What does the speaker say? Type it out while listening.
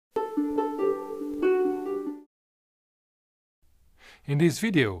In this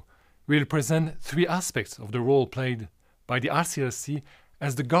video, we'll present three aspects of the role played by the ICRC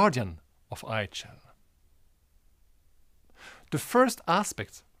as the guardian of IHL. The first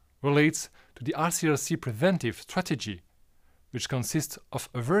aspect relates to the ICRC preventive strategy, which consists of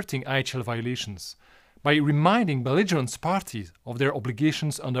averting IHL violations by reminding belligerent parties of their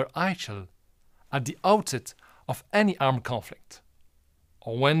obligations under IHL at the outset of any armed conflict,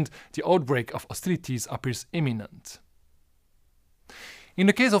 or when the outbreak of hostilities appears imminent. In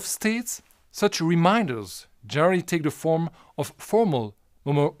the case of states, such reminders generally take the form of formal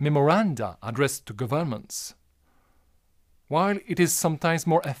memoranda addressed to governments, while it is sometimes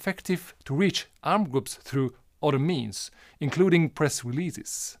more effective to reach armed groups through other means, including press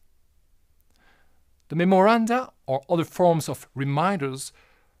releases. The memoranda or other forms of reminders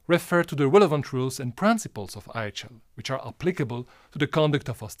refer to the relevant rules and principles of IHL, which are applicable to the conduct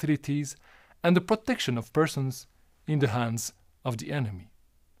of hostilities and the protection of persons in the hands of the enemy.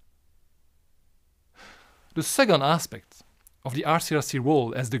 The second aspect of the ICRC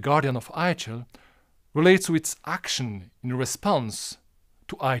role as the guardian of IHL relates to its action in response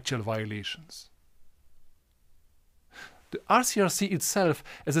to IHL violations. The ICRC itself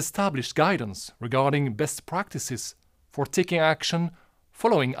has established guidance regarding best practices for taking action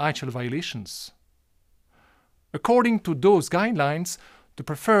following IHL violations. According to those guidelines, the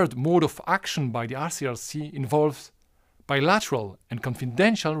preferred mode of action by the ICRC involves bilateral and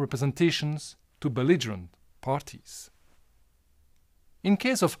confidential representations to belligerent parties. In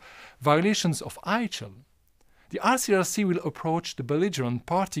case of violations of IHL, the ICRC will approach the belligerent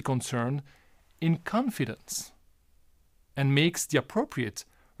party concerned in confidence and makes the appropriate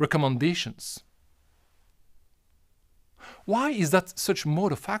recommendations. Why is that such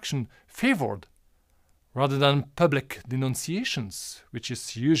mode of action favored rather than public denunciations, which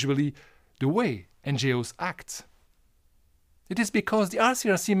is usually the way NGOs act? It is because the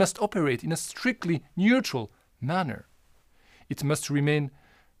ICRC must operate in a strictly neutral manner. It must remain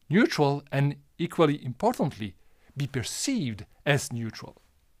neutral and, equally importantly, be perceived as neutral.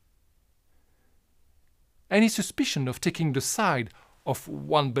 Any suspicion of taking the side of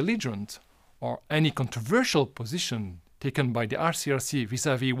one belligerent or any controversial position taken by the ICRC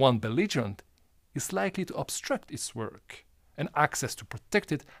vis-à-vis one belligerent is likely to obstruct its work and access to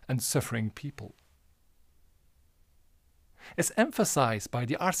protected and suffering people. As emphasized by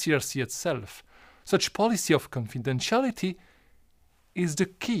the ICRC itself, such policy of confidentiality is the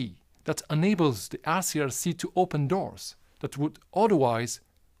key that enables the ICRC to open doors that would otherwise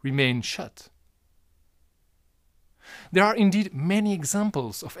remain shut. There are indeed many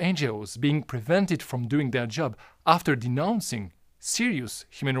examples of NGOs being prevented from doing their job after denouncing serious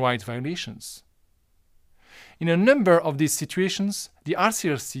human rights violations. In a number of these situations, the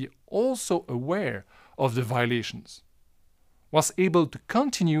ICRC, also aware of the violations, was able to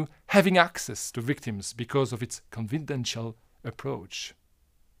continue having access to victims because of its confidential approach.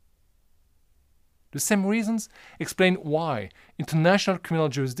 The same reasons explain why international criminal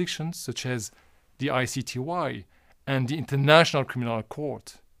jurisdictions such as the ICTY and the International Criminal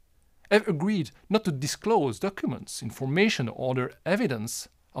Court have agreed not to disclose documents, information or other evidence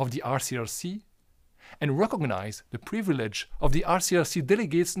of the ICRC and recognize the privilege of the ICRC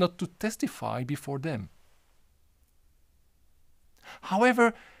delegates not to testify before them.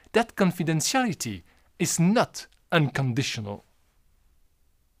 However, that confidentiality is not unconditional.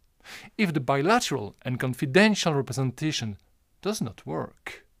 If the bilateral and confidential representation does not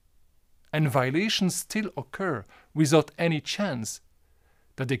work, and violations still occur without any chance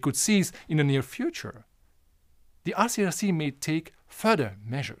that they could cease in the near future, the ICRC may take further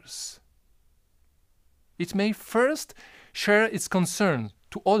measures. It may first share its concern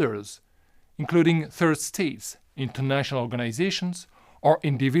to others, including third states, international organizations, or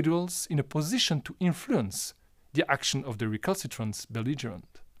individuals in a position to influence the action of the recalcitrant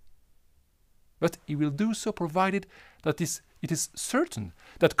belligerent. But it will do so provided that it is certain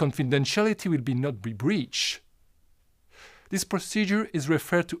that confidentiality will not be breached. This procedure is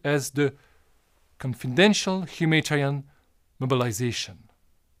referred to as the confidential humanitarian mobilization,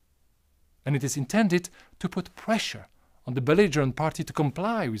 and it is intended to put pressure on the belligerent party to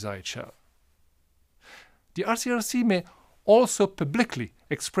comply with IHL. The ICRC may also publicly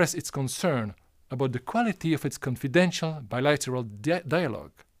express its concern about the quality of its confidential bilateral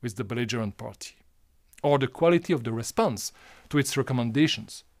dialogue with the belligerent party, or the quality of the response to its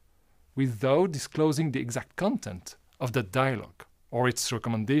recommendations, without disclosing the exact content of that dialogue, or its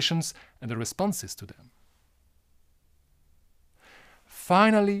recommendations and the responses to them.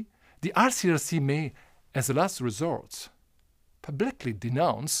 Finally, the ICRC may, as a last resort, publicly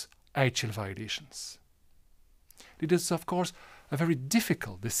denounce IHL violations. It is, of course, a very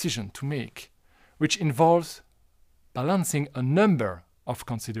difficult decision to make, which involves balancing a number of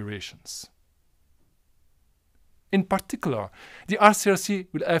considerations. In particular, the ICRC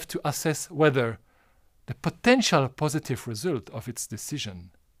will have to assess whether the potential positive result of its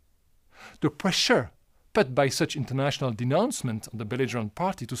decision, the pressure put by such international denouncement on the belligerent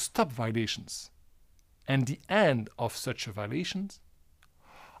party to stop violations, and the end of such violations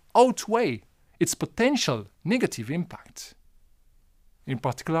outweigh its potential negative impact. In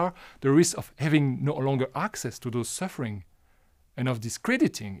particular, the risk of having no longer access to those suffering and of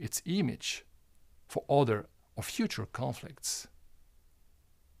discrediting its image for other or future conflicts.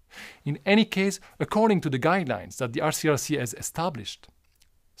 In any case, according to the guidelines that the ICRC has established,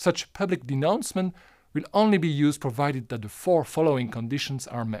 such public denouncement will only be used provided that the four following conditions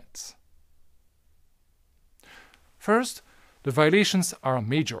are met. First, the violations are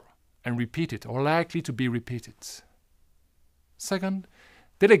major and repeated or likely to be repeated. Second,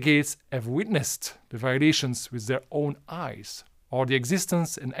 delegates have witnessed the violations with their own eyes, or the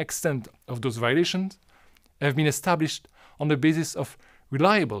existence and extent of those violations have been established on the basis of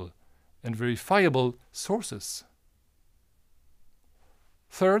reliable and verifiable sources.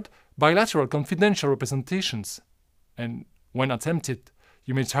 Third, bilateral confidential representations and, when attempted,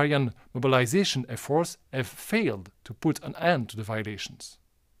 humanitarian mobilization efforts have failed to put an end to the violations.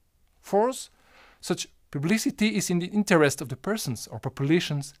 Fourth, such publicity is in the interest of the persons or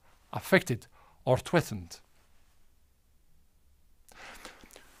populations affected or threatened.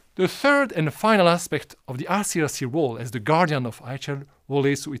 The third and final aspect of the ICRC role as the guardian of IHL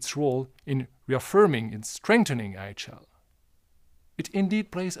relates to its role in reaffirming and strengthening IHL. It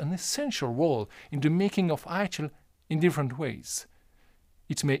indeed plays an essential role in the making of IHL in different ways.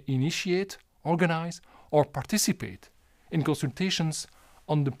 It may initiate, organize, or participate in consultations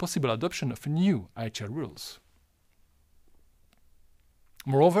on the possible adoption of new IHL rules.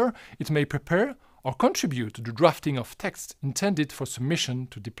 Moreover, it may prepare or contribute to the drafting of texts intended for submission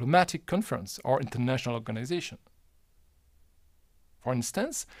to diplomatic conference or international organization. For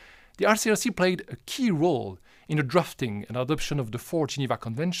instance, the ICRC played a key role in the drafting and adoption of the 4 Geneva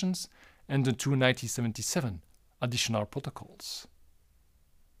Conventions and the 2 1977 additional protocols.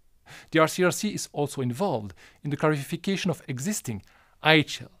 The ICRC is also involved in the clarification of existing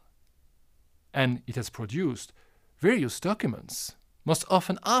IHL, and it has produced various documents, most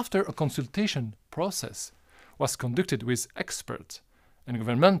often after a consultation process was conducted with experts and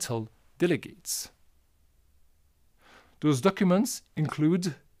governmental delegates. Those documents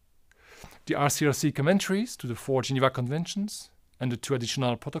include the ICRC commentaries to the 4 Geneva Conventions and the 2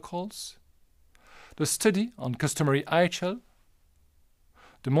 additional protocols, the study on customary IHL,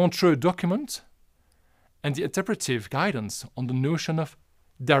 the Montreux document, and the interpretive guidance on the notion of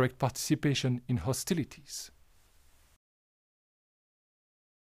direct participation in hostilities.